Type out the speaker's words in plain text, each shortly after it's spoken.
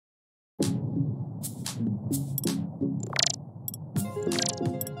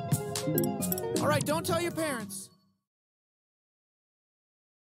right, don't tell your parents.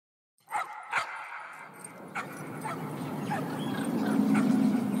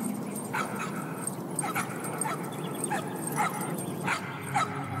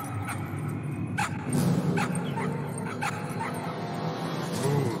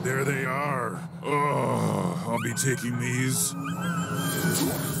 Oh, there they are. Oh, I'll be taking these.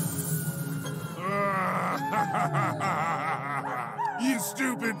 You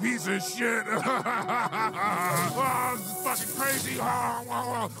stupid piece of shit! Oh, this is fucking crazy!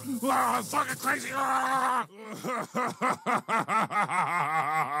 Oh, it's fucking crazy!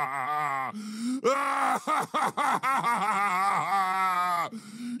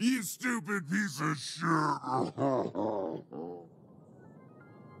 You stupid piece of shit!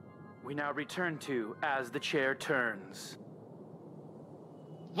 We now return to As the Chair Turns.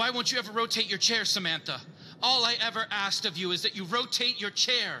 Why won't you ever rotate your chair, Samantha? All I ever asked of you is that you rotate your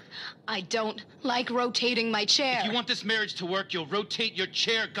chair. I don't like rotating my chair. If you want this marriage to work, you'll rotate your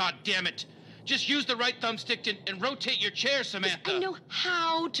chair, goddammit. Just use the right thumbstick and rotate your chair, Samantha. I know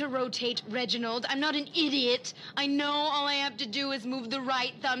how to rotate, Reginald. I'm not an idiot. I know all I have to do is move the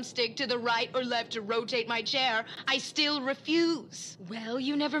right thumbstick to the right or left to rotate my chair. I still refuse. Well,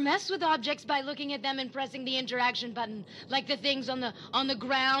 you never mess with objects by looking at them and pressing the interaction button, like the things on the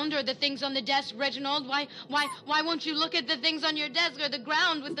ground or the things on the desk, Reginald. Why won't you look at the things on your desk or the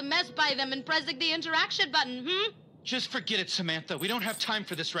ground with the mess by them and pressing the interaction button, Just forget it, Samantha. We don't have time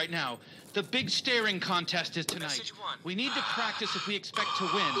for this right now. The big staring contest is tonight. We need to practice if we expect to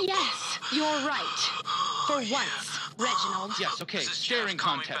win. Yes, you're right. For once, Reginald. Yes, okay, staring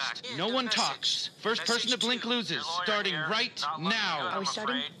contest. No one talks. First person to blink loses, starting right now. Are we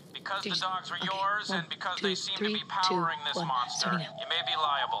starting? Because the dogs were yours and because they seem to be powering this monster, you may be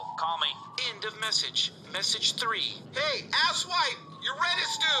liable. Call me. End of message. Message 3. Hey, asswipe! You're red as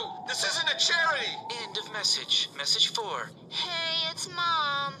stew! This isn't a charity! End of message. Message 4. Hey, it's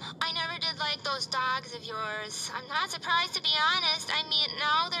Mom. I never did like those dogs of yours. I'm not surprised, to be honest. I mean,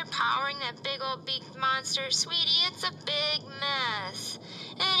 now they're powering that big old beaked monster. Sweetie, it's a big mess.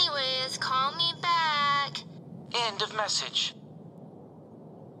 Anyways, call me back. End of message.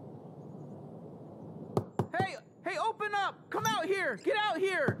 Hey, open up! Come out here! Get out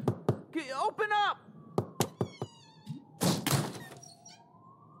here! Open up!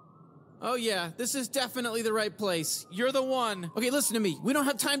 Oh yeah, this is definitely the right place. You're the one. Okay, listen to me. We don't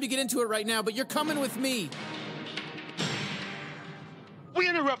have time to get into it right now, but you're coming with me. We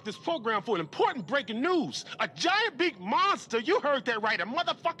interrupt this program for an important breaking news. A giant beak monster, you heard that right, a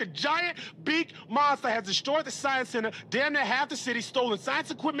motherfucking giant beak monster has destroyed the science center, damn near half the city, stolen science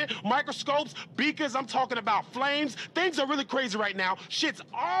equipment, microscopes, beakers, I'm talking about flames. Things are really crazy right now. Shit's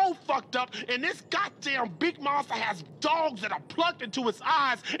all fucked up, and this goddamn beak monster has dogs that are plugged into its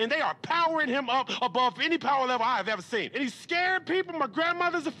eyes, and they are powering him up above any power level I've ever seen. And he's scaring people, my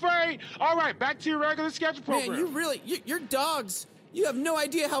grandmother's afraid. All right, back to your regular schedule program. Man, your dogs. You have no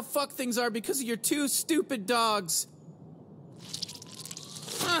idea how fucked things are because of your two stupid dogs.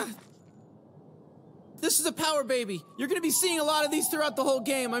 This is a power baby. You're gonna be seeing a lot of these throughout the whole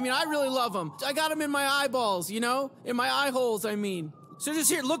game. I mean, I really love them. I got them in my eyeballs, you know? In my eye holes, I mean. So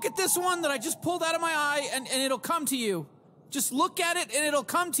just here, look at this one that I just pulled out of my eye and it'll come to you. Just look at it and it'll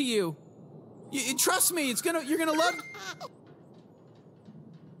come to you. Trust me, you're gonna love...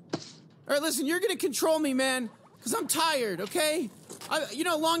 Alright, listen, you're gonna control me, man. Because I'm tired, okay? You know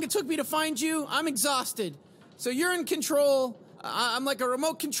how long it took me to find you? I'm exhausted. So you're in control. I'm like a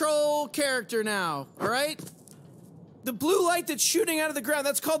remote control character now, alright? The blue light that's shooting out of the ground,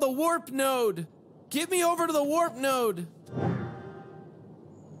 that's called the warp node. Get me over to the warp node.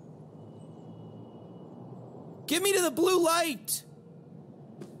 Get me to the blue light.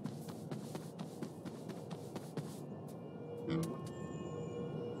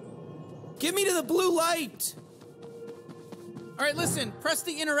 Get me to the blue light. Alright, listen, press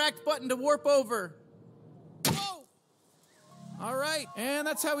the interact button to warp over. Whoa! Alright, and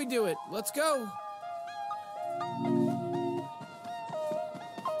that's how we do it. Let's go.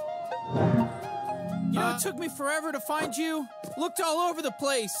 You know, it took me forever to find you. Looked all over the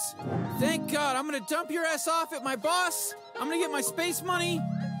place. Thank God, I'm gonna dump your ass off at my boss. I'm gonna get my space money.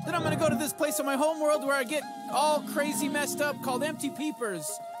 Then I'm gonna go to this place on my homeworld where I get all crazy messed up called Empty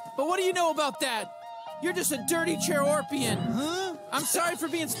Peepers. But what do you know about that? You're just a dirty Chairorpian. Huh? I'm sorry for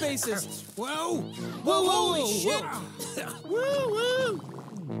being spacist. Whoa! Whoa, holy shit! Woo, woo!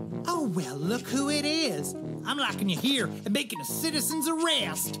 Oh, well, look who it is. I'm locking you here and making a citizen's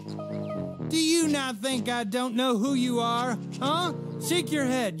arrest. Do you not think I don't know who you are? Huh? Shake your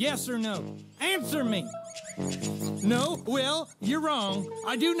head, yes or no. Answer me. No? Well, you're wrong.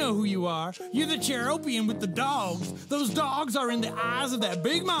 I do know who you are. You're the Cheropian with the dogs. Those dogs are in the eyes of that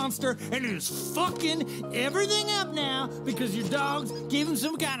big monster, and it is fucking everything up now because your dogs gave him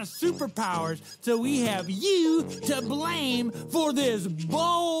some kind of superpowers. So we have you to blame for this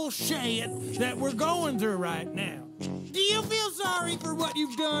bullshit that we're going through right now. Do you feel sorry for what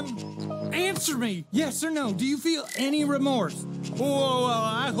you've done? Answer me, yes or no. Do you feel any remorse? Oh, well,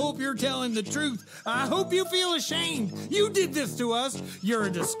 I hope you're telling the truth. I hope you feel ashamed. You did this to us. You're a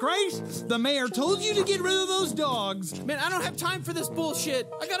disgrace. The mayor told you to get rid of those dogs. Man, I don't have time for this bullshit.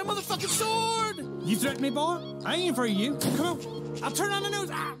 I got a motherfucking sword. You threaten me, boy? I ain't afraid of you. Come on. I'll turn on the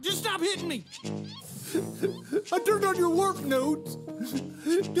news. Just stop hitting me. I turned on your work notes.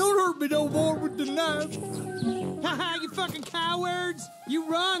 Don't hurt me no more with the knife. Haha, you fucking cowards! You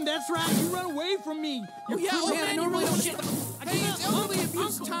run, that's right, you run away from me. Oh yeah, man, I normally don't shit. Hey, it's elderly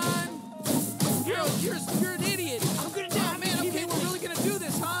abuse time. You're an idiot. I'm gonna die. Oh, man, okay, we're really gonna do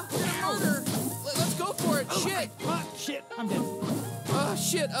this, huh? We're gonna murder. Let's go for it. Shit. Shit, I'm dead.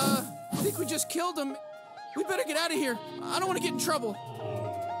 Shit, I think we just killed him. We better get out of here. I don't want to get in trouble.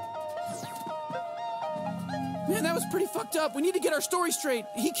 Man, that was pretty fucked up. We need to get our story straight.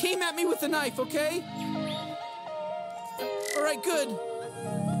 He came at me with a knife, okay? All right, good.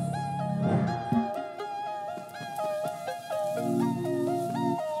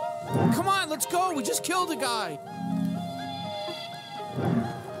 Come on, let's go. We just killed a guy.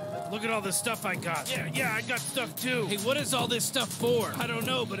 Look at all the stuff I got. Yeah, I got stuff too. Hey, what is all this stuff for? I don't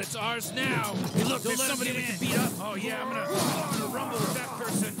know, but it's ours now. Hey, look, there's somebody we can beat up. Oh, yeah, I'm gonna rumble with that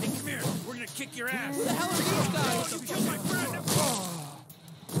person. Hey, come here. We're gonna kick your ass. Who the hell are these guys? You killed my friend.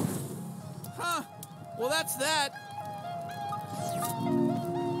 Huh. Well, that's that.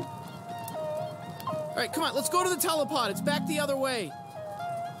 All right, come on, let's go to the telepod. It's back the other way.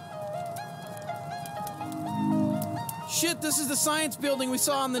 Shit, this is the science building we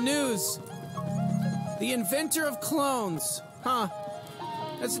saw on the news. The inventor of clones. Huh.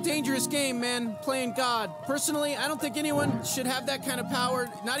 That's a dangerous game, man, playing God. Personally, I don't think anyone should have that kind of power,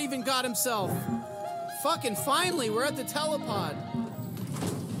 not even God himself. Fucking finally, we're at the telepod.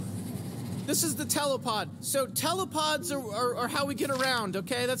 This is the telepod. So telepods are how we get around,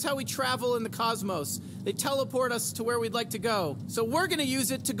 okay? That's how we travel in the cosmos. They teleport us to where we'd like to go. So we're gonna use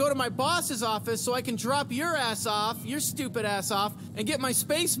it to go to my boss's office so I can drop your ass off, your stupid ass off, and get my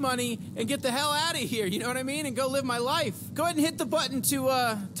space money and get the hell out of here, you know what I mean? And go live my life. Go ahead and hit the button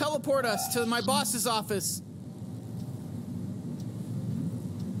to teleport us to my boss's office.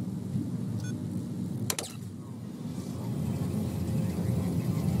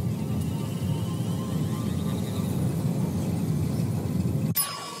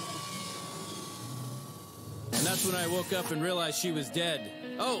 That's when I woke up and realized she was dead.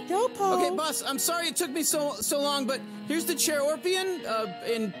 Oh, okay, boss, I'm sorry it took me so long, but here's the Cheropian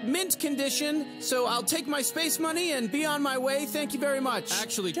in mint condition, so I'll take my space money and be on my way. Thank you very much.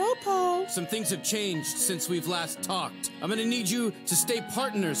 Actually, some things have changed since we've last talked. I'm gonna need you to stay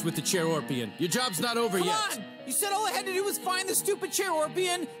partners with the Cheropian. Your job's not over yet. Come on! You said all I had to do was find the stupid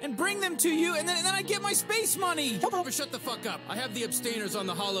Cheropian and bring them to you, and then I get my space money. Shut the fuck up. I have the abstainers on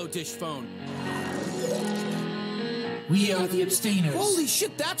the hollow dish phone. We are the abstainers. Holy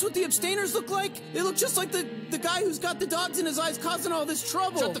shit, that's what the abstainers look like? They look just like the guy who's got the dogs in his eyes causing all this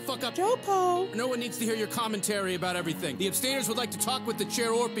trouble. Shut the fuck up. Jopo. No one needs to hear your commentary about everything. The abstainers would like to talk with the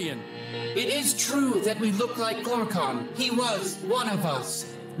Cheropian. It is true that we look like Glorcon. He was one of us.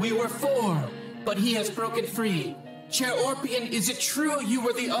 We were 4, but he has broken free. Cheropian, is it true you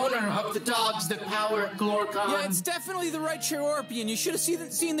were the owner of the dogs that power Glorcon? Yeah, it's definitely the right Cheropian. You should have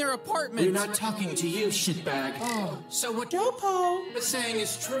seen their apartment. We're not talking to you, shitbag. Oh, so what Jopo is saying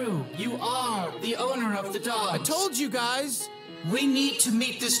is true. You are the owner of the dogs. I told you guys. We need to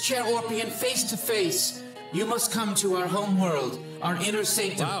meet this Cheropian face to face. You must come to our home world, our inner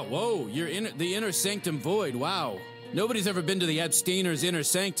sanctum. Wow, whoa, the inner sanctum void, wow. Nobody's ever been to the abstainer's inner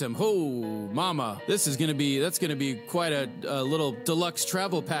sanctum. Oh, mama. That's gonna be quite a little deluxe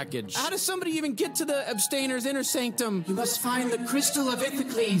travel package. How does somebody even get to the abstainer's inner sanctum? You must find the Crystal of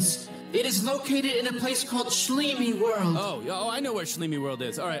Ithacles. It is located in a place called Schleemy World. Oh, I know where Schleemy World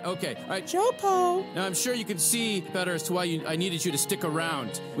is. All right, okay. All right. Jopo. Now, I'm sure you can see better as to why I needed you to stick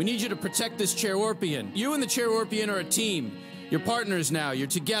around. We need you to protect this Cheropian. You and the Cheropian are a team. You're partners now. You're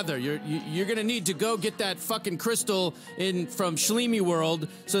together. You're gonna need to go get that fucking crystal from Schleemy World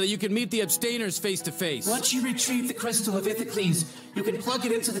so that you can meet the abstainers face to face. Once you retrieve the Crystal of Ithacles, you can plug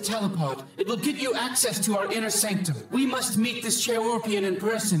it into the telepod. It will give you access to our inner sanctum. We must meet this Cheropian in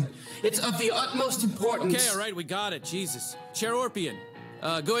person. It's of the utmost importance. Okay, all right, we got it. Jesus. Cheropian,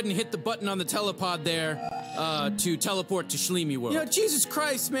 go ahead and hit the button on the telepod there. to teleport to Schleemy World. You know, Jesus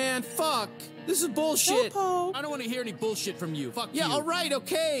Christ, man, fuck. This is bullshit. I don't want to hear any bullshit from you. Fuck you. Yeah, all right,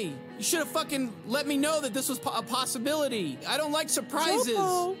 okay. You should have fucking let me know that this was a possibility. I don't like surprises.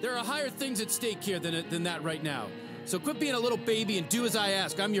 There are higher things at stake here than that right now. So quit being a little baby and do as I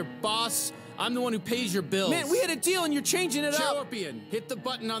ask. I'm your boss. I'm the one who pays your bills. Man, we had a deal and you're changing it up. Scorpion, hit the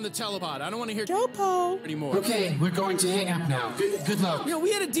button on the telepod. I don't want to hear anymore. Okay, we're going to hang up now. Good luck. You know,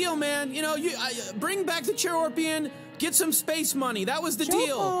 we had a deal, man. You know, bring back the Scorpion, get some space money. That was the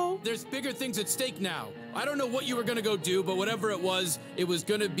deal. There's bigger things at stake now. I don't know what you were going to go do, but whatever it was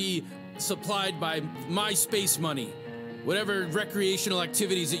going to be supplied by my space money. Whatever recreational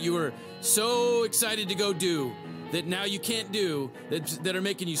activities that you were so excited to go do that now you can't do, that are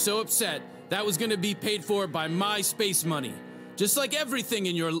making you so upset, that was going to be paid for by my space money. Just like everything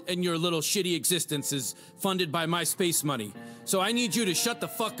in your little shitty existence is funded by my space money. So I need you to shut the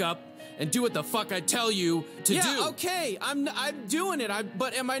fuck up and do what the fuck I tell you to do. Yeah, okay, I'm doing it. I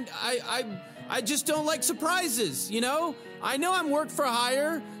just don't like surprises, you know? I know I'm work for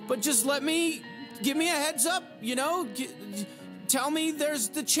hire, but just give me a heads up, you know? Tell me there's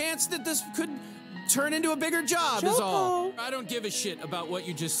the chance that this could turn into a bigger job is all. I don't give a shit about what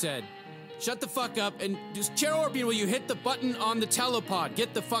you just said. Shut the fuck up and just Scorpion, will you hit the button on the telepod?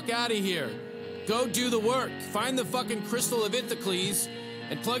 Get the fuck out of here. Go do the work. Find the fucking crystal of Ithacles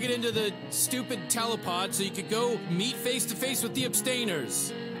and plug it into the stupid telepod so you could go meet face to face with the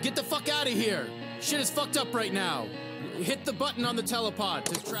abstainers. Get the fuck out of here. Shit is fucked up right now. Hit the button on the telepod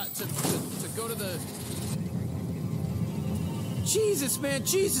to go to the... Jesus, man,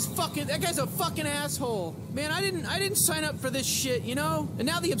 Jesus fucking, that guy's a fucking asshole. Man, I didn't sign up for this shit, you know? And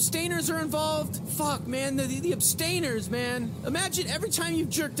now the abstainers are involved. Fuck, man, the abstainers, man. Imagine every time you've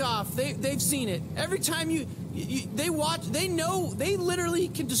jerked off, they've seen it. Every time they watch, they know, they literally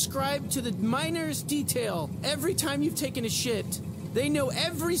can describe to the minutest detail every time you've taken a shit. They know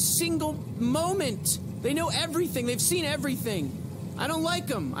every single moment. They know everything. They've seen everything. I don't like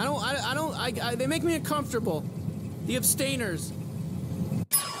them. They make me uncomfortable. The abstainers.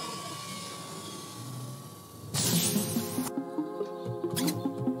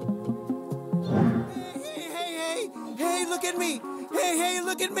 Hey, look at me. Hey,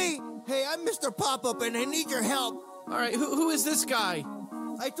 look at me. Hey, I'm Mr. Pop-Up and I need your help. All right, who is this guy?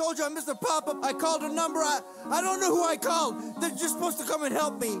 I told you I'm Mr. Pop-Up. I called a number. I don't know who I called. They're just supposed to come and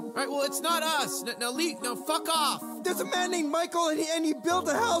help me. All right, well, it's not us. Now, fuck off. There's a man named Michael, and he built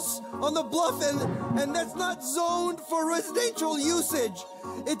a house on the bluff, and that's not zoned for residential usage.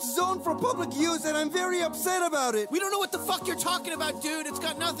 It's zoned for public use, and I'm very upset about it. We don't know what the fuck you're talking about, dude. It's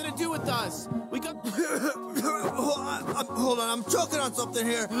got nothing to do with us. We got... Hold on, I'm choking on something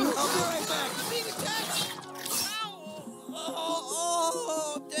here. I'll be right back. I'm being attacked.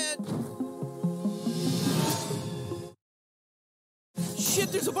 Oh, I'm dead.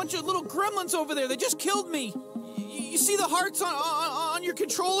 Shit, there's a bunch of little gremlins over there. They just killed me. You see the hearts on your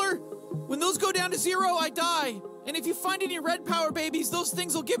controller? When those go down to 0, I die. And if you find any red power babies, those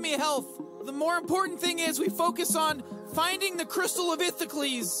things will give me health. The more important thing is we focus on finding the crystal of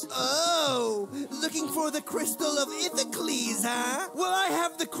Ithacles. Oh, looking for the crystal of Ithacles, huh? Well, I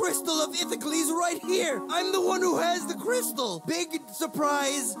have the crystal of Ithacles right here. I'm the one who has the crystal. Big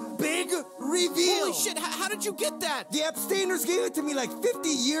surprise, big reveal. Holy shit, how did you get that? The abstainers gave it to me like 50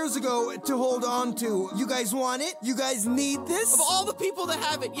 years ago to hold on to. You guys want it? You guys need this? Of all the people that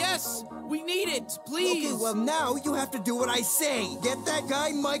have it, yes, we need it, please. Okay, well now you have to do what I say. Get that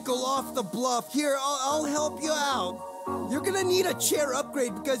guy Michael off the bluff. Here, I'll help you out. You're gonna need a chair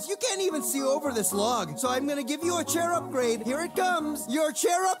upgrade because you can't even see over this log. So I'm gonna give you a chair upgrade. Here it comes. Your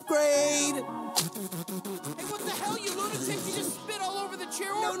chair upgrade. Hey, what the hell, you lunatics? You just spit all over the chair.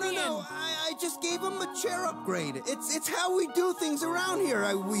 No. I just gave him a chair upgrade. It's how we do things around here.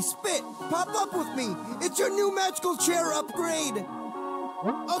 We spit. Pop up with me. It's your new magical chair upgrade.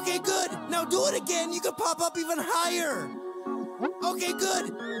 Okay, good. Now do it again. You can pop up even higher. Okay,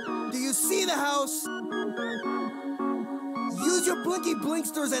 good. Do you see the house? Use your blinky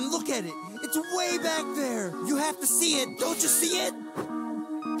blinksters and look at it. It's way back there. You have to see it. Don't you see it?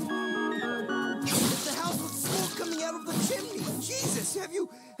 It's the house with smoke coming out of the chimney. Jesus, have you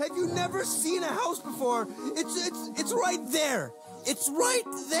never seen a house before? It's right there. It's right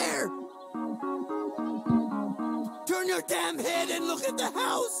there. Turn your damn head and look at the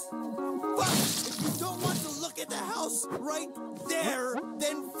house. Fuck. If you don't want to look at the house right there,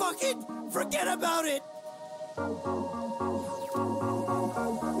 then fuck it. Forget about it.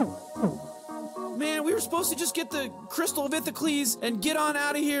 Man, we were supposed supposed to just get the Crystal of Ithacles and get on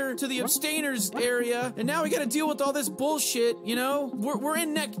out of here to the abstainers area, and now we gotta deal with all this bullshit, you know? We're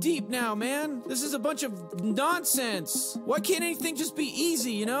in neck deep now, man. This is a bunch of nonsense. Why can't anything just be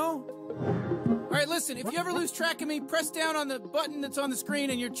easy, you know? All right, listen, if you ever lose track of me, press down on the button that's on the screen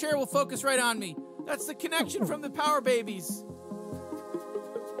and your chair will focus right on me. That's the connection from the Power Babies.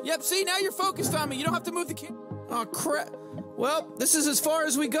 Yep, see, now you're focused on me. You don't have to move the camera. Oh, crap. Well, this is as far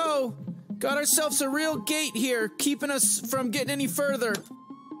as we go. Got ourselves a real gate here, keeping us from getting any further.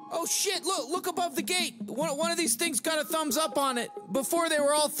 Oh, shit, look above the gate. One of these things got a thumbs up on it. Before they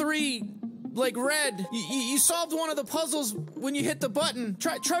were all three, like, red. You solved one of the puzzles when you hit the button.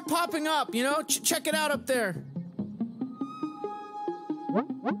 Try popping up, you know? Check it out up there.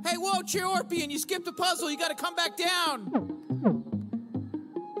 Hey, whoa, Cheorpian, you skipped a puzzle. You gotta come back down.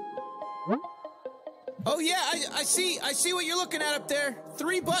 Oh yeah, I see what you're looking at up there.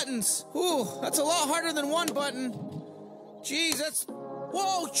 3 buttons. Ooh, that's a lot harder than 1 button. Jeez, that's...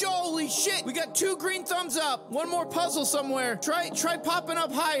 Whoa, holy shit! We got 2 green thumbs up. 1 more puzzle somewhere. Try popping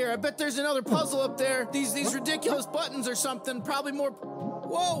up higher. I bet there's another puzzle up there. These ridiculous buttons or something. Probably more...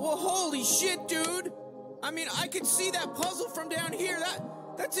 Whoa, holy shit, dude! I mean, I could see that puzzle from down here.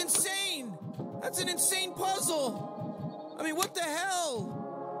 That's insane! That's an insane puzzle! I mean, what the hell?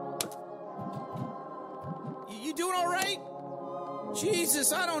 You doing all right?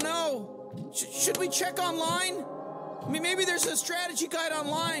 Jesus, I don't know. Should we check online? I mean, maybe there's a strategy guide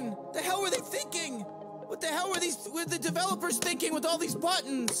online. The hell were they thinking? What the hell were the developers thinking with all these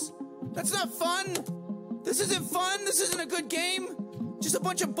buttons? That's not fun. This isn't fun. This isn't a good game. Just a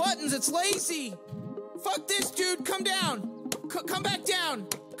bunch of buttons. It's lazy. Fuck this, dude. Come down. Come back down.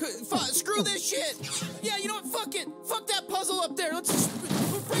 Screw this shit. Yeah, you know what? Fuck it. Fuck that puzzle up there.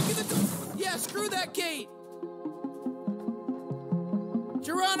 We're breaking the door. Yeah, screw that gate.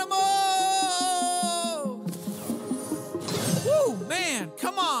 Geronimo! Woo, man,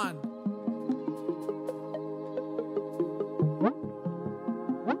 come on!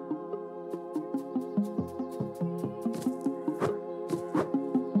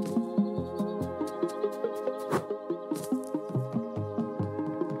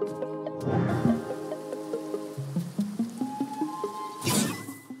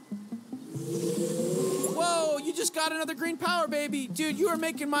 Whoa, you just got another green power, baby. Dude, you are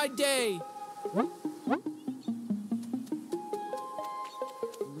making my day.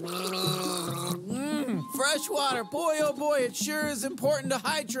 Fresh water. Boy, oh boy, it sure is important to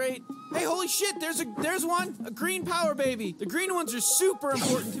hydrate. Hey, holy shit, there's one. A green power baby. The green ones are super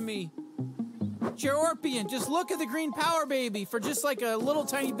important to me. Cheorpian, just look at the green power baby for just like a little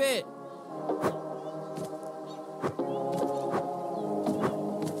tiny bit.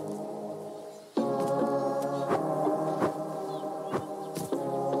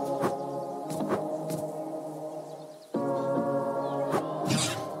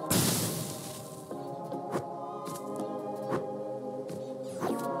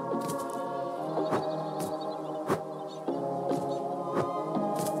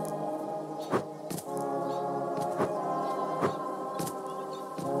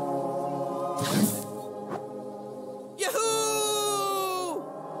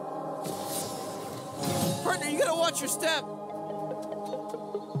 You gotta watch your step.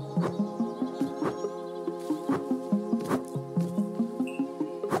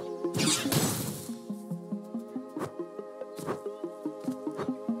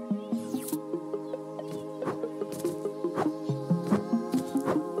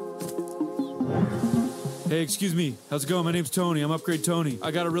 Hey, excuse me. How's it going? My name's Tony. I'm Upgrade Tony.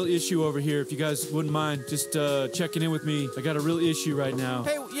 I got a real issue over here. If you guys wouldn't mind just checking in with me. I got a real issue right now.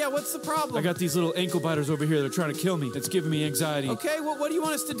 Hey, yeah, what's the problem? I got these little ankle biters over here. They're trying to kill me. It's giving me anxiety. Okay, what do you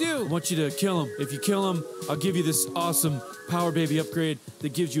want us to do? I want you to kill them. If you kill them, I'll give you this awesome Power Baby upgrade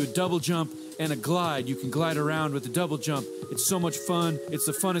that gives you a double jump and a glide. You can glide around with the double jump. It's so much fun. It's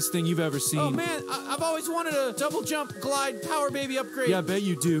the funnest thing you've ever seen. Oh man, I've always wanted a double jump glide Power Baby upgrade. Yeah, I bet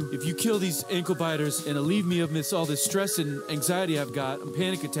you do. If you kill these ankle biters and relieve me of all this stress and anxiety I've got, a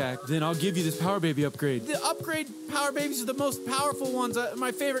panic attack, then I'll give you this Power Baby upgrade. The upgrade Power Babies are the most powerful ones.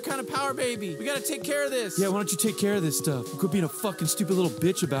 My favorite kind of Power Baby. We gotta take care of this. Yeah, why don't you take care of this stuff? You quit being a fucking stupid little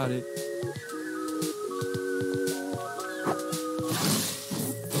bitch about it.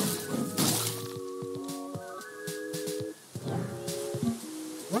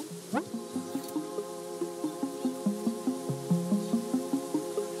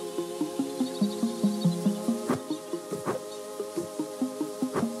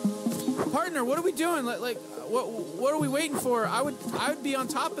 What are we doing? What are we waiting for? I would be on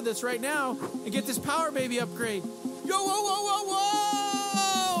top of this right now and get this Power Baby upgrade. Yo, whoa, whoa, whoa,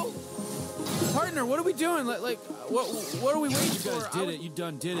 whoa! Partner, what are we doing? What are we waiting for? You guys did it. You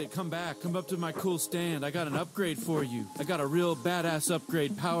done did it. Come back. Come up to my cool stand. I got an upgrade for you. I got a real badass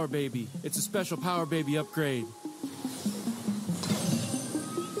upgrade, Power Baby. It's a special Power Baby upgrade.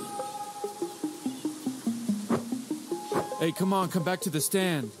 Hey, come on, come back to the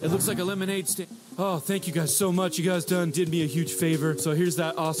stand. It looks like a lemonade stand. Oh, thank you guys so much. You guys did me a huge favor. So here's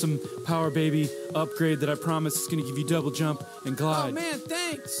that awesome Power Baby upgrade that I promise is gonna give you double jump and glide. Oh man,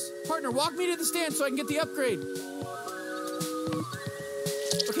 thanks. Partner, walk me to the stand so I can get the upgrade.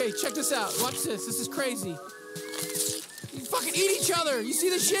 Okay, check this out. Watch this. This is crazy. You fucking eat each other. You see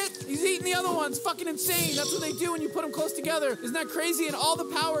this shit? He's eating the other ones. Fucking insane. That's what they do when you put them close together. Isn't that crazy? And all the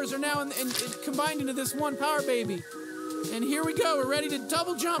powers are now combined into this one Power Baby. And here we go. We're ready to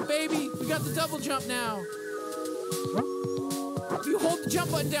double jump, baby. We got the double jump now. If you hold the jump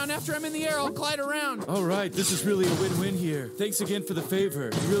button down after I'm in the air, I'll glide around. All right, this is really a win-win here. Thanks again for the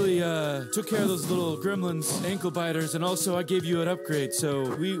favor. You really took care of those little gremlins, ankle biters, and also I gave you an upgrade.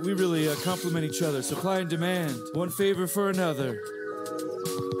 So we really complement each other. Supply and demand. One favor for another.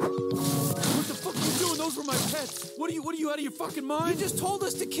 What the fuck are you doing? Those were my pets. What are you out of your fucking mind? You just told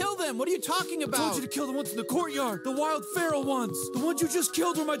us to kill them. What are you talking about? I told you to kill the ones in the courtyard. The wild feral ones. The ones you just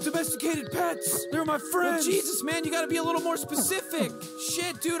killed were my domesticated pets. They're my friends. Well, Jesus, man, you gotta be a little more specific.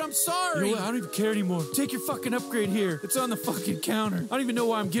 Shit, dude, I'm sorry. You know what? I don't even care anymore. Take your fucking upgrade here. It's on the fucking counter. I don't even know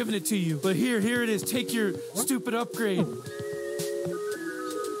why I'm giving it to you. But here it is. Take your stupid upgrade.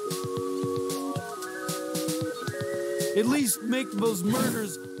 At least make those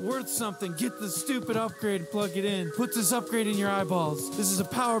murders worth something. Get the stupid upgrade and plug it in. Put this upgrade in your eyeballs. This is a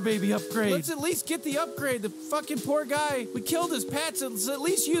Power Baby upgrade. Let's at least get the upgrade. The fucking poor guy, we killed his pets. Let's at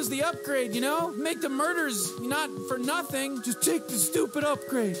least use the upgrade, you know? Make the murders not for nothing. Just take the stupid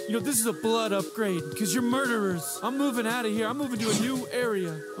upgrade. You know, this is a blood upgrade because you're murderers. I'm moving out of here. I'm moving to a new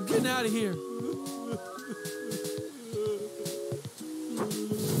area. I'm getting out of here.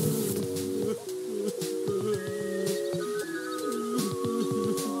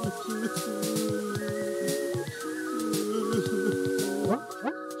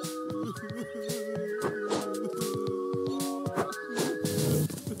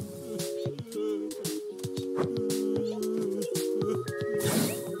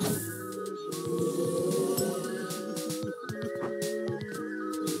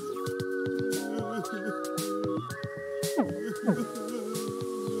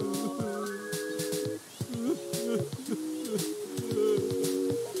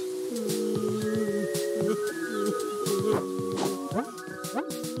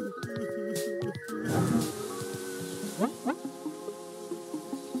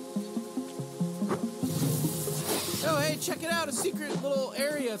 Check it out, a secret little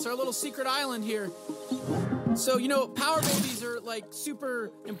area. It's our little secret island here. So, you know, Power Babies are, like, super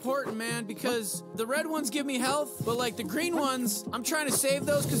important, man, because the red ones give me health, but, like, the green ones, I'm trying to save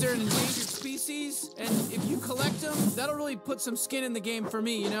those because they're an endangered species, and if you collect them, that'll really put some skin in the game for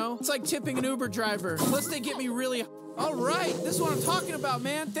me, you know? It's like tipping an Uber driver. Plus, they get me really... All right, this is what I'm talking about,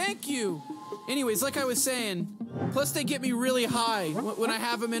 man. Thank you. Anyways, like I was saying, plus they get me really high when I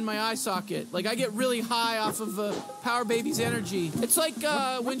have them in my eye socket. Like, I get really high off of Power Baby's energy. It's like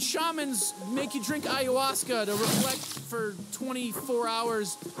when shamans make you drink ayahuasca to reflect for 24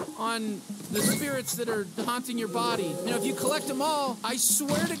 hours on the spirits that are haunting your body. You know, if you collect them all, I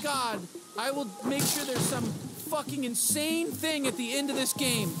swear to God, I will make sure there's some fucking insane thing at the end of this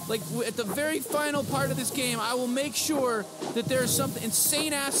game. Like, at the very final part of this game, I will make sure that there's some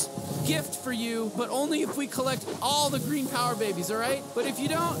insane-ass gift for you, but only if we collect all the green Power Babies, all right? But if you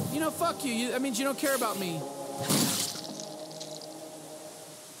don't, you know, fuck you. That means you don't care about me.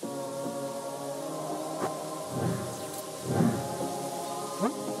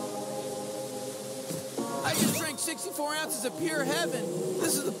 I just drank 64 ounces of pure heaven.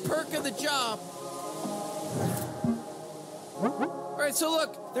 This is the perk of the job. All right, so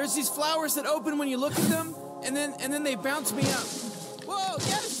look, there's these flowers that open when you look at them, and then they bounce me up. Whoa,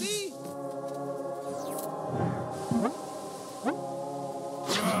 yeah, see?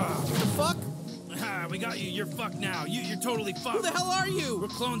 What the fuck? We got you. You're fucked now. You're totally fucked. Who the hell are you? We're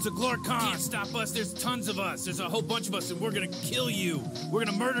clones of Glorcon. Can't stop us. There's tons of us. There's a whole bunch of us, and we're gonna kill you. We're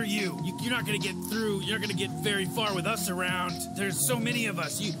gonna murder you. You're not gonna get through. You're not gonna get very far with us around. There's so many of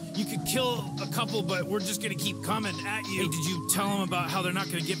us. You could kill a couple, but we're just gonna keep coming at you. Hey, did you tell them about how they're not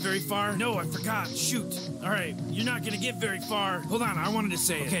gonna get very far? No, I forgot. Shoot. All right, you're not gonna get very far. Hold on, I wanted to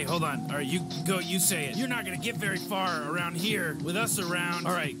say it. Okay, hold on. All right, you go. You say it. You're not gonna get very far around here with us around.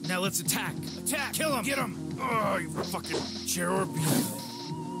 All right, now let's attack. Attack. Kill him. Get him. Oh, you fucking Cherorpian.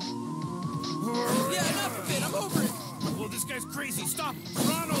 Yeah, enough of it. I'm over it. Well, this guy's crazy. Stop.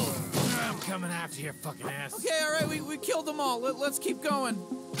 Ronald. I'm coming after your fucking ass. Okay, all right, we killed them all. Let's keep going.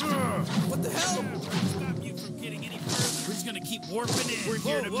 What the hell? Stop you from getting any further. We're just gonna keep warping in. We're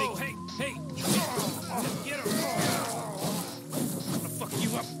here to make... Hey, get him. I'm gonna fuck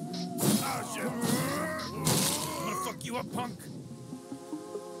you up. Oh, shit. I'm gonna fuck you up, punk.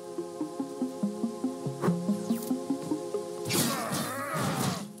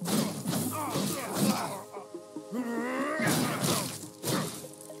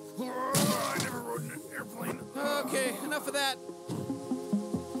 Okay, enough of that.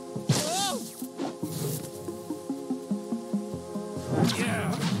 Whoa!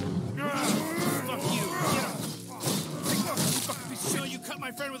 Yeah. Fuck you. Get him. Fuck piece of shit. You cut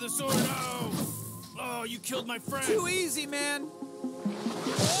my friend with a sword. Oh, you killed my friend. Too easy, man.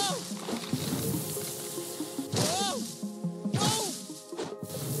 Whoa! Whoa!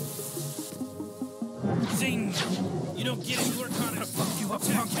 Zing. You don't get it. Work on it. Fuck you up.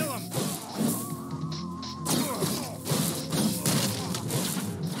 Kill him.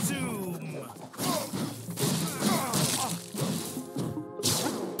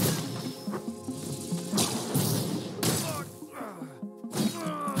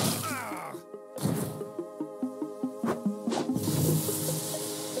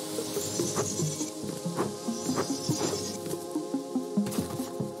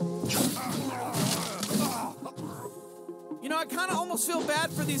 You know, I kind of almost feel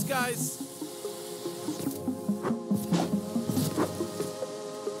bad for these guys.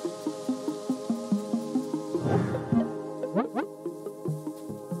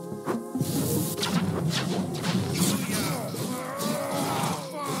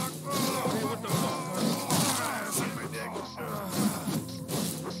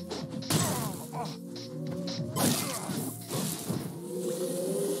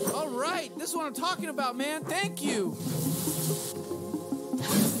 All right, this is what I'm talking about, man. Thank you.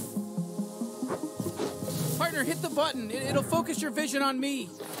 Partner, hit the button. It'll focus your vision on me.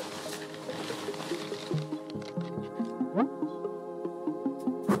 Whoa!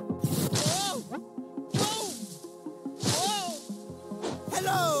 Whoa! Whoa!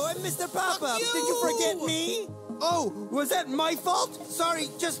 Hello, I'm Mr. Pop-Up. Did you forget me? Oh, was that my fault? Sorry,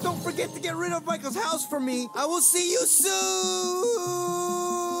 just don't forget to get rid of Michael's house for me. I will see you soon!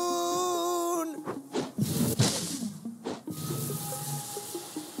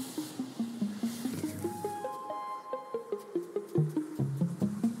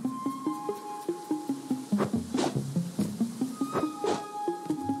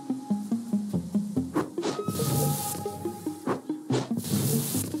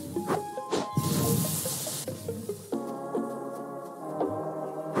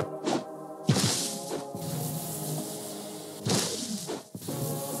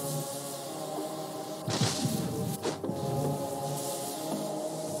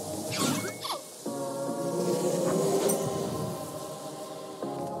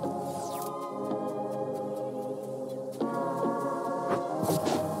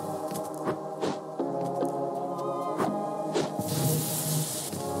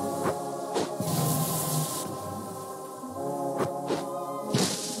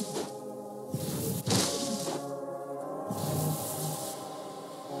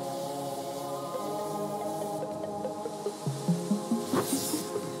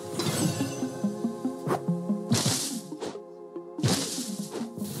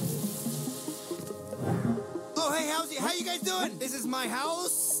 How you guys doing? This is my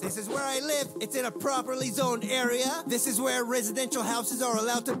house. This is where I live. It's in a properly zoned area. This is where residential houses are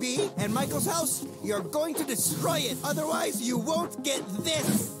allowed to be. And Michael's house, you're going to destroy it. Otherwise, you won't get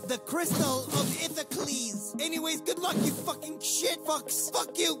this. The Crystal of Ithacles. Anyways, good luck, you fucking shit fucks.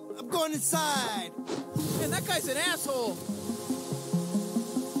 Fuck you. I'm going inside. Man, that guy's an asshole.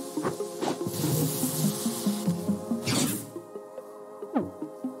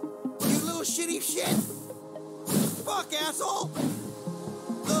 You little shitty shit. Fuck, asshole!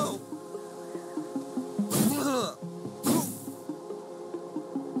 Oh!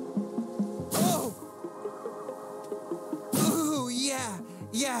 Oh! Ooh, yeah,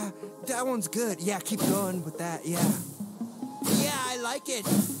 that one's good. Yeah, keep going with that, yeah. Yeah, I like it.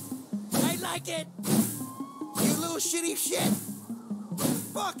 I like it! You little shitty shit!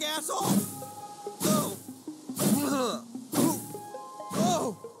 Fuck, asshole! Oh!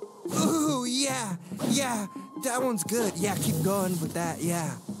 Oh! Ooh, yeah, that one's good. Yeah, keep going with that,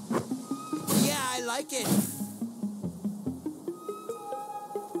 yeah. Yeah, I like it.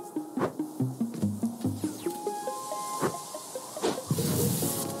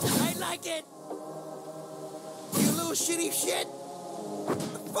 I like it. You little shitty shit.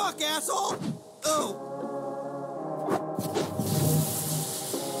 Fuck, asshole. Oh.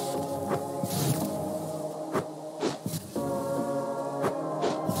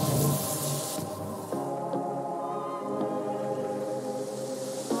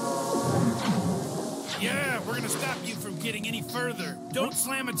 Yeah, we're gonna stop you from getting any further. Don't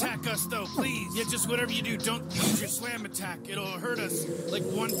slam attack us, though, please. Yeah, just whatever you do, don't use your slam attack. It'll hurt us like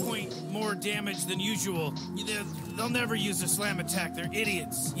 1 point more damage than usual. They'll never use a slam attack. They're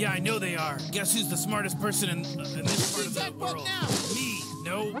idiots. Yeah, I know they are. Guess who's the smartest person in this part of the world? Now. Me.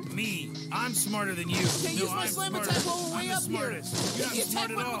 No, me. I'm smarter than you. Can't use my slam attack while we're way up here. You're not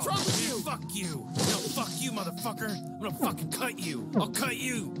smart at all. What's wrong with you? Fuck you. No, fuck you, motherfucker. I'm gonna fucking cut you. I'll cut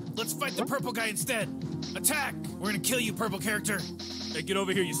you. Let's fight the purple guy instead. Attack! We're gonna kill you, purple character. Hey, get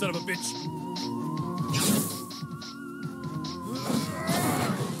over here, you son of a bitch.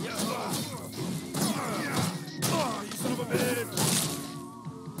 Oh, you son of a bitch.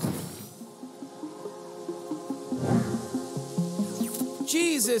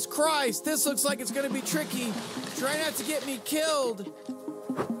 Jesus Christ, this looks like it's gonna be tricky. Try not to get me killed.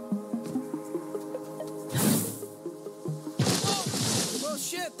 Oh,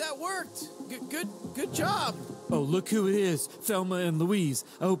 shit, that worked. Good job. Oh, look who it is. Thelma and Louise.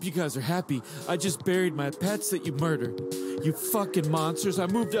 I hope you guys are happy. I just buried my pets that you murdered. You fucking monsters. I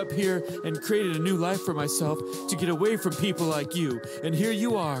moved up here and created a new life for myself to get away from people like you. And here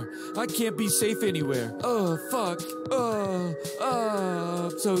you are. I can't be safe anywhere. Oh, fuck. Oh,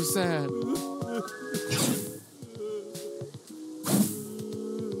 I'm so sad.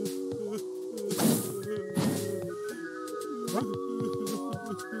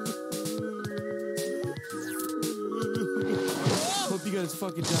 Hope you guys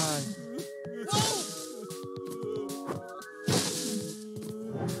fucking die.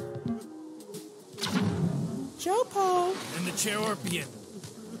 Jopo. And the Chairorpian.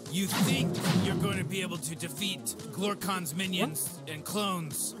 You think you're going to be able to defeat Glorkon's minions and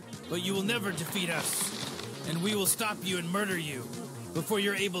clones, but you will never defeat us. And we will stop you and murder you before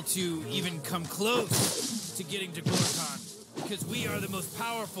you're able to even come close to getting to Glorkon. Because we are the most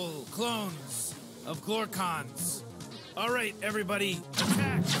powerful clones of Glorkons. All right, everybody,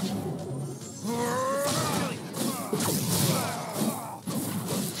 attack!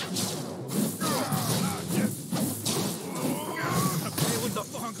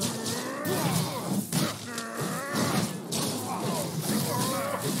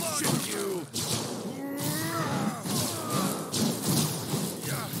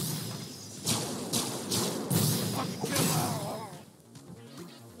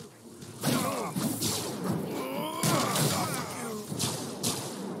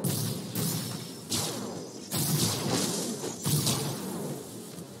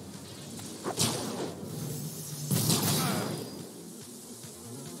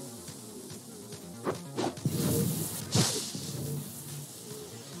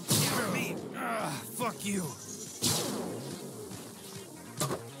 Fuck you.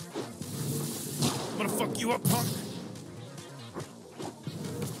 I'm gonna fuck you up, punk.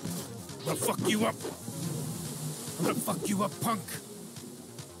 I'm gonna fuck you up. I'm gonna fuck you up, punk.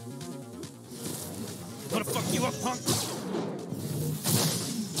 I'm gonna fuck you up, punk.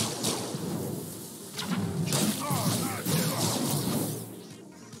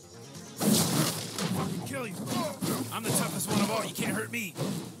 I'll fucking kill you. I'm the toughest one of all. You can't hurt me.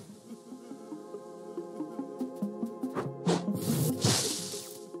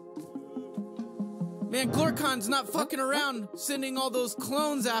 Man, Glorkon's not fucking around sending all those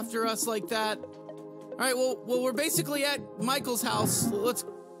clones after us like that. All right, well, we're basically at Michael's house. Let's...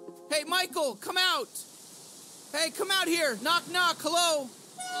 Hey, Michael, come out! Hey, come out here! Knock, knock, hello!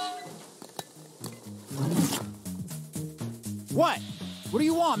 What? What do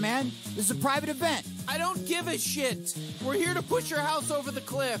you want, man? This is a private event. I don't give a shit. We're here to push your house over the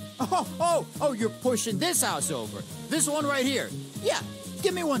cliff. Oh, you're pushing this house over. This one right here. Yeah,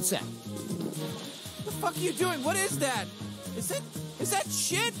 give me 1 sec. What the fuck are you doing? What is that? Is that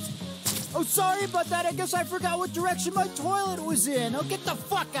shit? Oh, sorry about that. I guess I forgot what direction my toilet was in. Oh, get the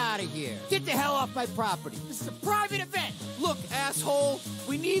fuck out of here. Get the hell off my property. This is a private event. Look, asshole,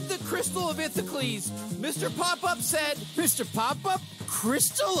 we need the Crystal of Ithacles. Mr. Pop-Up said... Mr. Pop-Up?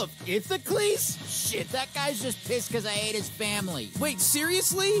 Crystal of Ithacles? Shit, that guy's just pissed because I ate his family. Wait,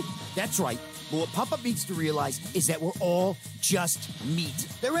 seriously? That's right. But what Pop-Up needs to realize is that we're all just meat.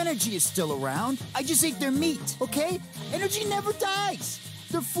 Their energy is still around. I just ate their meat, okay? Energy never dies.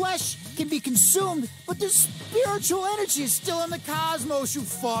 Their flesh can be consumed, but their spiritual energy is still in the cosmos, you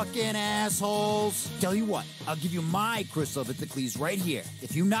fucking assholes. Tell you what, I'll give you my Crystal of Ithacles right here.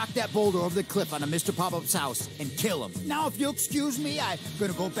 If you knock that boulder over the cliff onto Mr. Pop-Up's house and kill him. Now, if you'll excuse me, I'm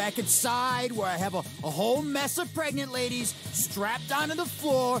gonna go back inside where I have a whole mess of pregnant ladies strapped onto the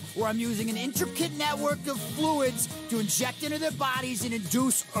floor where I'm using an intricate network of fluids to inject into their bodies and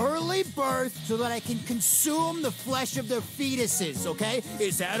induce early birth so that I can consume the flesh of their fetuses, okay?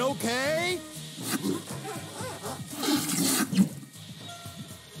 Is that okay?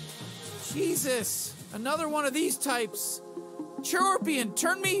 Jesus, another one of these types. Chairorpian,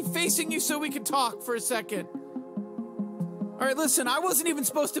 turn me facing you so we can talk for a second. All right, listen, I wasn't even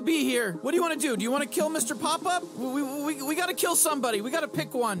supposed to be here. What do you want to do? Do you want to kill Mr. Pop-Up? We got to kill somebody. We got to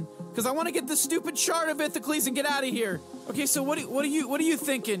pick one. Because I want to get this stupid shard of Ithacles and get out of here. Okay, so what are you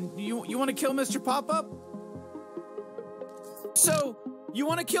thinking? You want to kill Mr. Pop-Up? So, you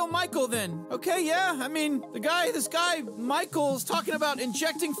want to kill Michael then? Okay, yeah. I mean, this guy, Michael's talking about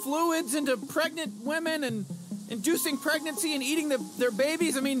injecting fluids into pregnant women and inducing pregnancy and eating their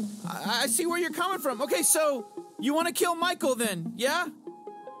babies. I mean, I see where you're coming from. Okay, so you want to kill Michael then, yeah?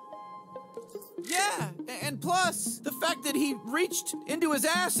 Yeah, and plus, the fact that he reached into his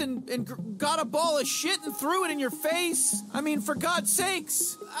ass and got a ball of shit and threw it in your face. I mean, for God's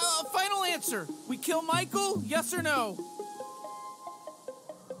sakes. Final answer. We kill Michael, yes or no?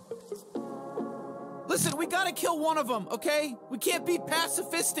 Listen, we gotta kill one of them, okay? We can't be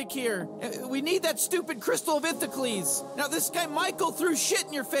pacifistic here. We need that stupid crystal of Ithacles. Now, this guy Michael threw shit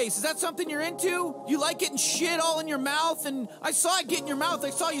in your face. Is that something you're into? You like getting shit all in your mouth? And I saw it get in your mouth. I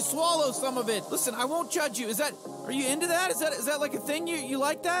saw you swallow some of it. Listen, I won't judge you. Are you into that? Is that like a thing? You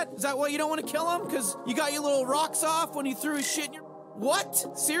like that? Is that why you don't want to kill him? Because you got your little rocks off when he threw his shit in your...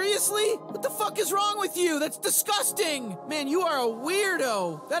 What? Seriously? What the fuck is wrong with you? That's disgusting! Man, you are a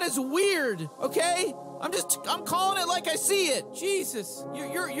weirdo. That is weird, okay? I'm calling it like I see it. Jesus.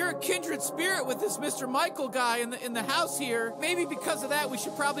 You're a kindred spirit with this Mr. Michael guy in the house here. Maybe because of that, we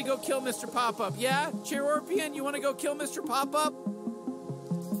should probably go kill Mr. Pop-Up. Yeah? Chairorpian, you want to go kill Mr. Pop-Up?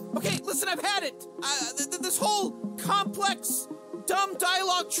 Okay, listen, I've had it. This whole complex, dumb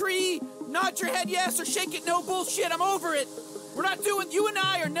dialogue tree, nod your head yes or shake it no bullshit, I'm over it. We're not doing, you and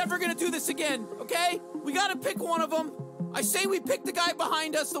I are never gonna do this again, okay? We gotta pick one of them. I say we pick the guy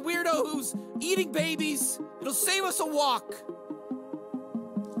behind us, the weirdo who's eating babies. It'll save us a walk.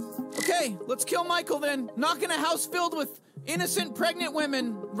 Okay, let's kill Michael then. Knocking a house filled with innocent pregnant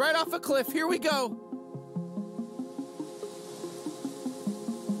women right off a cliff. Here we go.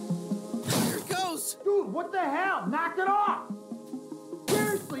 Here it goes. Dude, what the hell? Knock it off!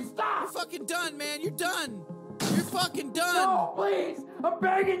 Seriously, stop! You're fucking done, man. You're done. You're fucking done. No, please! I'm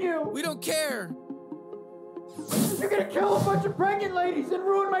begging you! We don't care. You're gonna kill a bunch of pregnant ladies and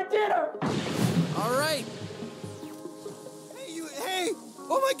ruin my dinner! All right. Hey!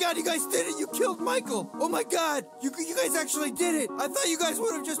 Oh my God, you guys did it! You killed Michael! Oh my God! You guys actually did it! I thought you guys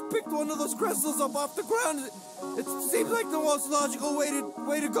would have just picked one of those crystals up off the ground. It seems like the most logical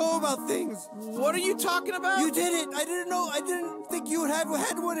way to go about things. What are you talking about? You did it! I didn't think you would have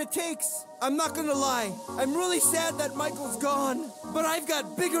had what it takes. I'm not gonna lie. I'm really sad that Michael's gone. But I've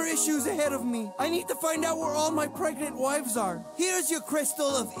got bigger issues ahead of me. I need to find out where all my pregnant wives are. Here's your crystal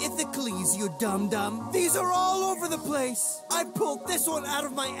of Ithacles, you dum-dum. These are all over the place. I pulled this one out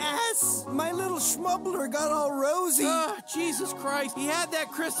of my ass. My little schmubbler got all rosy. Oh, Jesus Christ. He had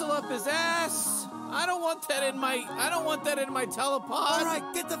that crystal up his ass. I don't want that in my telepod. All right,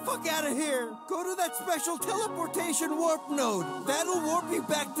 get the fuck out of here. Go to that special teleportation warp node. That'll warp you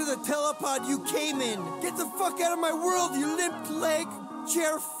back to the telepod you came in. Get the fuck out of my world, you limp leg.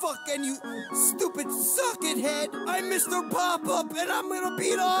 Chair fuck and you stupid socket head. I'm Mr. Pop-Up and I'm gonna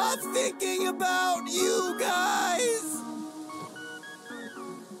beat off thinking about you guys.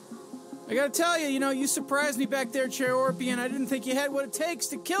 I gotta tell you, you surprised me back there, Chairorpian. I didn't think you had what it takes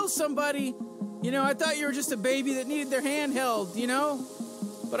to kill somebody. I thought you were just a baby that needed their hand held,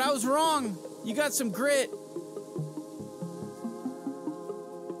 But I was wrong. You got some grit.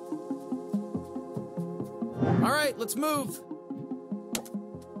 All right, let's move.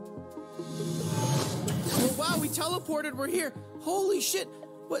 Oh, wow, we teleported. We're here. Holy shit.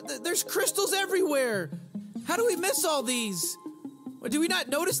 What? There's crystals everywhere. How do we miss all these? Did we not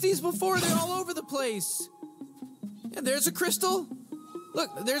notice these before? They're all over the place. Yeah, there's a crystal. Look,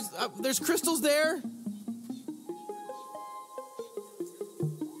 there's crystals there.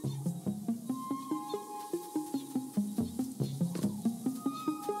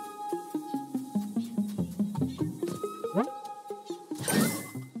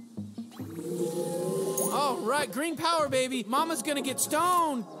 All right, green power, baby. Mama's gonna get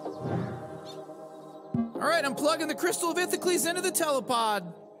stoned. All right, I'm plugging the crystal of Ithacles into the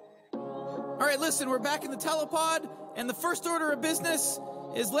telepod. All right, listen, we're back in the telepod. And the first order of business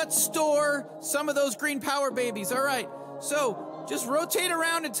is let's store some of those green power babies. All right, so just rotate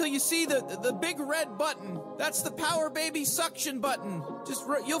around until you see the big red button. That's the power baby suction button.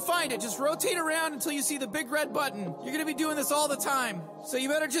 You'll find it. Just rotate around until you see the big red button. You're gonna be doing this all the time, so you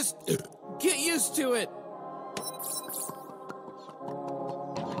better just get used to it.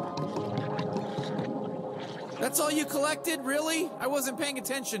 That's all you collected? Really? I wasn't paying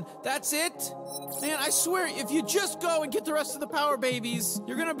attention. That's it? Man, I swear, if you just go and get the rest of the Power Babies,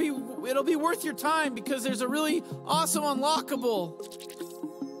 it'll be worth your time because there's a really awesome unlockable.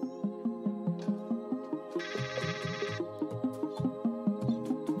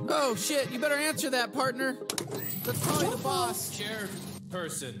 Oh shit, you better answer that, partner. That's probably the boss.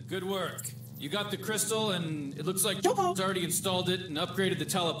 Chairperson, good work. You got the crystal, and it looks like Joe's already installed it and upgraded the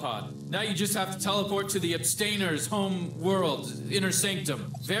telepod. Now you just have to teleport to the Abstainer's home world, Inner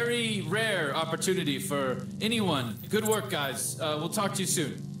Sanctum. Very rare opportunity for anyone. Good work, guys. We'll talk to you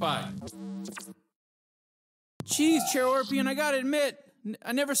soon. Bye. Jeez, Chair Orpian, I gotta admit,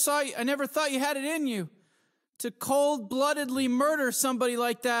 I never thought you had it in you. To cold-bloodedly murder somebody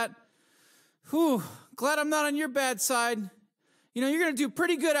like that. Whew, glad I'm not on your bad side. You know, you're gonna do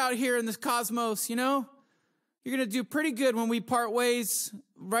pretty good out here in this cosmos, you know? You're gonna do pretty good when we part ways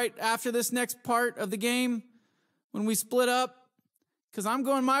right after this next part of the game, when we split up. Because I'm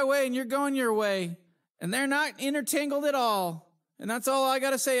going my way and you're going your way. And they're not intertangled at all. And that's all I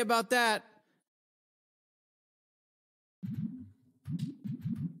gotta say about that.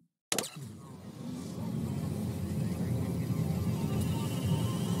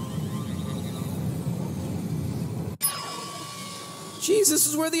 Jeez, this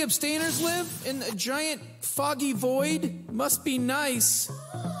is where the Abstainers live? In a giant foggy void? Must be nice.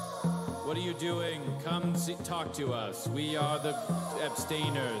 What are you doing? Come talk to us. We are the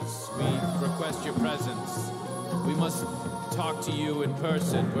Abstainers. We request your presence. We must talk to you in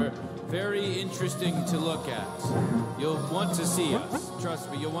person. We're very interesting to look at. You'll want to see us.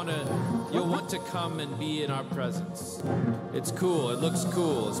 Trust me, you'll want to come and be in our presence. It's cool. It looks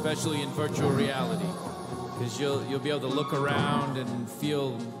cool, especially in virtual reality. Because you'll be able to look around and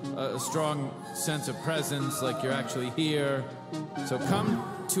feel a strong sense of presence, like you're actually here. So come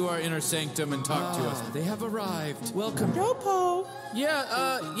to our inner sanctum and talk to us. They have arrived. Welcome. Yopo.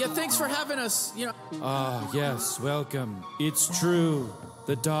 Yeah, thanks for having us, you know. Yes, welcome. It's true.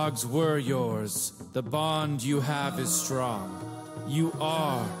 The dogs were yours. The bond you have is strong. You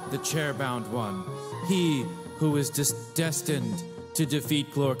are the chairbound one. He who is destined to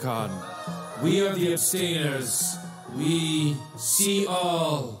defeat Glorkon. We are the Abstainers. We see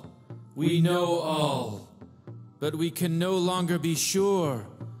all. We know all. But we can no longer be sure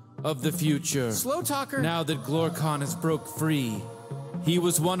of the future. Slow talker. Now that Glorkon has broke free. He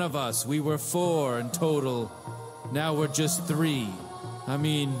was one of us. We were 4 in total. Now we're just 3. I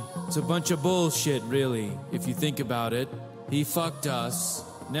mean, it's a bunch of bullshit, really, if you think about it. He fucked us.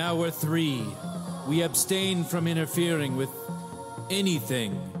 Now we're 3. We abstain from interfering with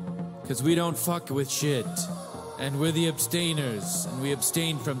anything. Because we don't fuck with shit. And we're the Abstainers, and we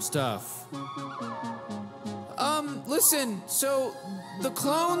abstain from stuff. Listen, so the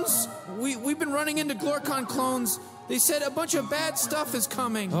clones, we've been running into Glorkon clones. They said a bunch of bad stuff is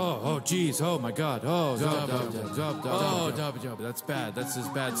coming. Oh, geez, oh my god. That's bad. This is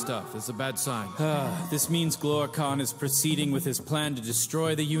bad stuff. This is a bad sign. This means Glorkon is proceeding with his plan to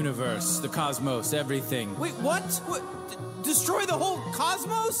destroy the universe, the cosmos, everything. Wait, what? Destroy the whole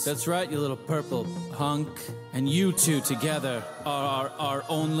cosmos? That's right, you little purple hunk. And you two together are our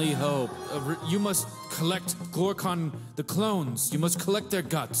only hope. You must collect Glorkon the clones. You must collect their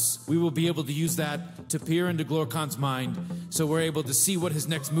guts. We will be able to use that to peer into Glorkon's mind, so we're able to see what his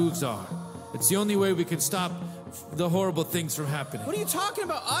next moves are. It's the only way we can stop the horrible things from happening. What are you talking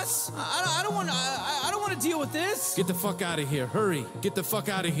about? Us? I don't want to deal with this. Get the fuck out of here. Hurry. Get the fuck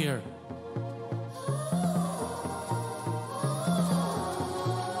out of here.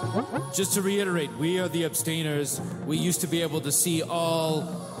 Just to reiterate, we are the Abstainers. We used to be able to see all...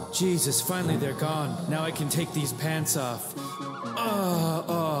 Jesus, finally they're gone. Now I can take these pants off.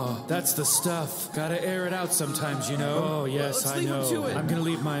 That's the stuff. Gotta air it out sometimes, you know. Oh, yes, I know. I'm gonna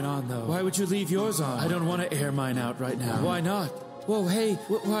leave mine on, though. Why would you leave yours on? I don't want to air mine out right now. Why not? Whoa, hey,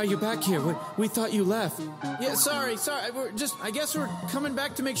 why are you back here? We thought you left. Yeah, sorry. I guess we're coming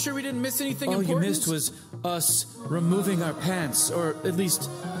back to make sure we didn't miss anything important. All you missed was us removing our pants, or at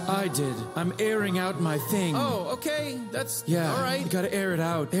least I did. I'm airing out my thing. Oh, okay. That's all right. You gotta air it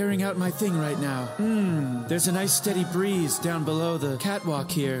out. Airing out my thing right now. There's a nice steady breeze down below the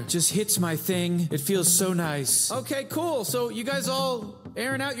catwalk here. Just hits my thing. It feels so nice. Okay, cool. So you guys all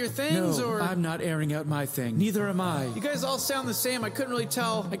airing out your things, No, or? I'm not airing out my thing. Neither am I. You guys all sound the same. I couldn't really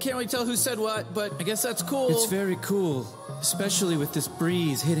tell. I can't really tell who said what, but I guess that's cool. It's very cool, especially with this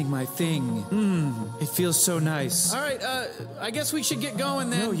breeze hitting my thing. It feels so nice. All right, I guess we should get going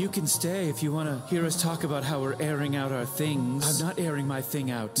then. No, you can stay if you want to hear us talk about how we're airing out our things. I'm not airing my thing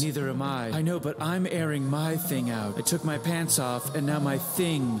out. Neither am I. I know, but I'm airing my thing out. I took my pants off, and now my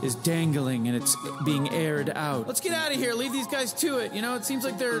thing is dangling, and it's being aired out. Let's get out of here. Leave these guys to it. You know, it seems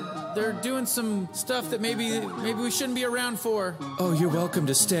like they're doing some stuff that maybe we shouldn't be around for. Oh, you're welcome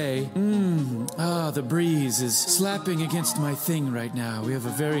to stay. The breeze is slapping against my thing right now. We have a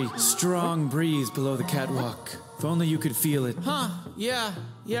very strong breeze below the catwalk. If only you could feel it. Huh, yeah,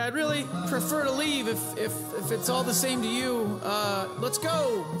 I'd really prefer to leave if it's all the same to you. Let's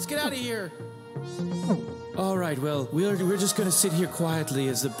go. Let's get out of here. All right, well, we're just gonna sit here quietly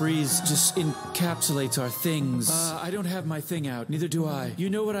as the breeze just encapsulates our things. I don't have my thing out, neither do I. You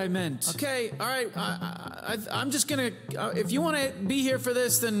know what I meant. Okay, all right, I'm just gonna, if you want to be here for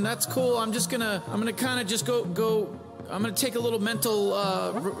this, then that's cool. I'm gonna kind of just go, I'm gonna take a little mental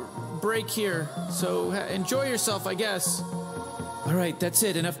break here. So enjoy yourself, I guess. All right, that's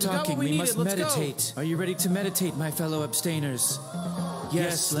it. Enough talking. We must meditate. Go. Are you ready to meditate, my fellow abstainers?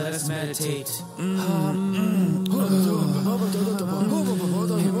 Yes, let us meditate.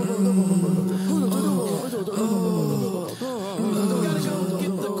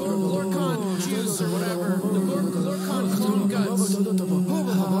 Juice or whatever. The Glorcon clone guts.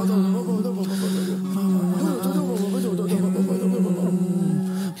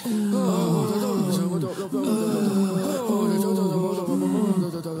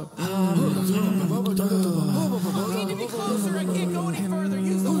 Okay, to be closer, I can't go any further.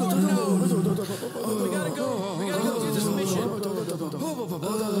 Use the warp node. We gotta go do this mission.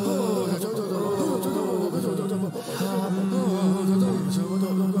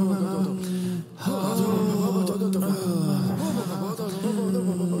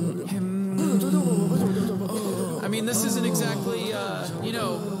 I mean, this isn't exactly,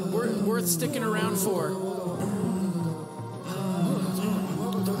 worth sticking around for.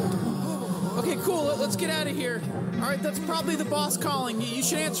 Okay, cool. Let's get out of here. All right, that's probably the boss calling. You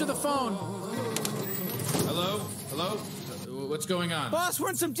should answer the phone. Hello? What's going on? Boss, we're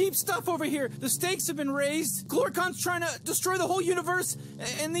in some deep stuff over here. The stakes have been raised. Glorcon's trying to destroy the whole universe,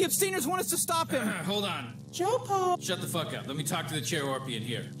 and the abstainers want us to stop him. Hold on. Jopo! Shut the fuck up. Let me talk to the Chair Orpian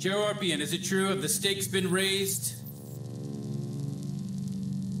here. Chair Orpian, is it true? Have the stakes been raised?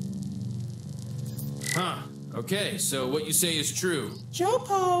 Huh. Okay, so what you say is true.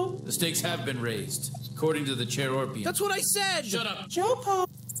 Jopo! The stakes have been raised, according to the Chair Orpian. That's what I said! Shut up! Jopo!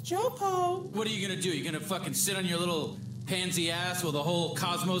 What are you gonna do? You gonna fucking sit on your little pansy ass while the whole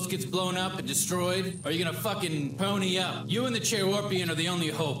cosmos gets blown up and destroyed? Or are you gonna fucking pony up? You and the Chair Orpian are the only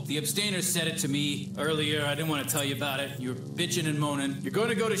hope. The abstainers said it to me earlier. I didn't want to tell you about it. You were bitching and moaning. You're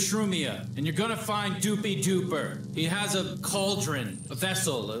gonna go to Shrumia, and you're gonna find Doopy Dooper. He has a cauldron, a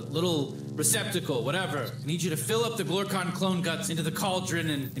vessel, a little receptacle, whatever. I need you to fill up the Glorcon clone guts into the cauldron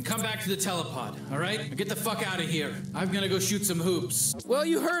and come back to the telepod, all right? Now get the fuck out of here. I'm gonna go shoot some hoops. Well,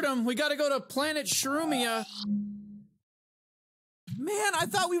 you heard him. We gotta go to planet Shrumia. Man, I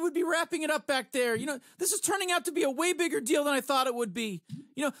thought we would be wrapping it up back there. You know, this is turning out to be a way bigger deal than I thought it would be.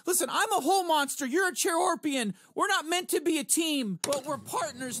 You know, listen, I'm a whole monster. You're a Chair Orpian. We're not meant to be a team, but we're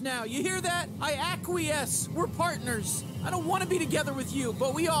partners now. You hear that? I acquiesce. We're partners. I don't want to be together with you,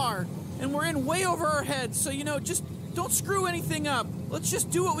 but we are. And we're in way over our heads, so, you know, just don't screw anything up. Let's just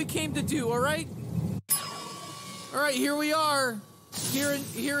do what we came to do, all right? All right, here we are. Here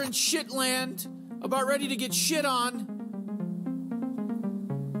in Shitland. About ready to get shit on.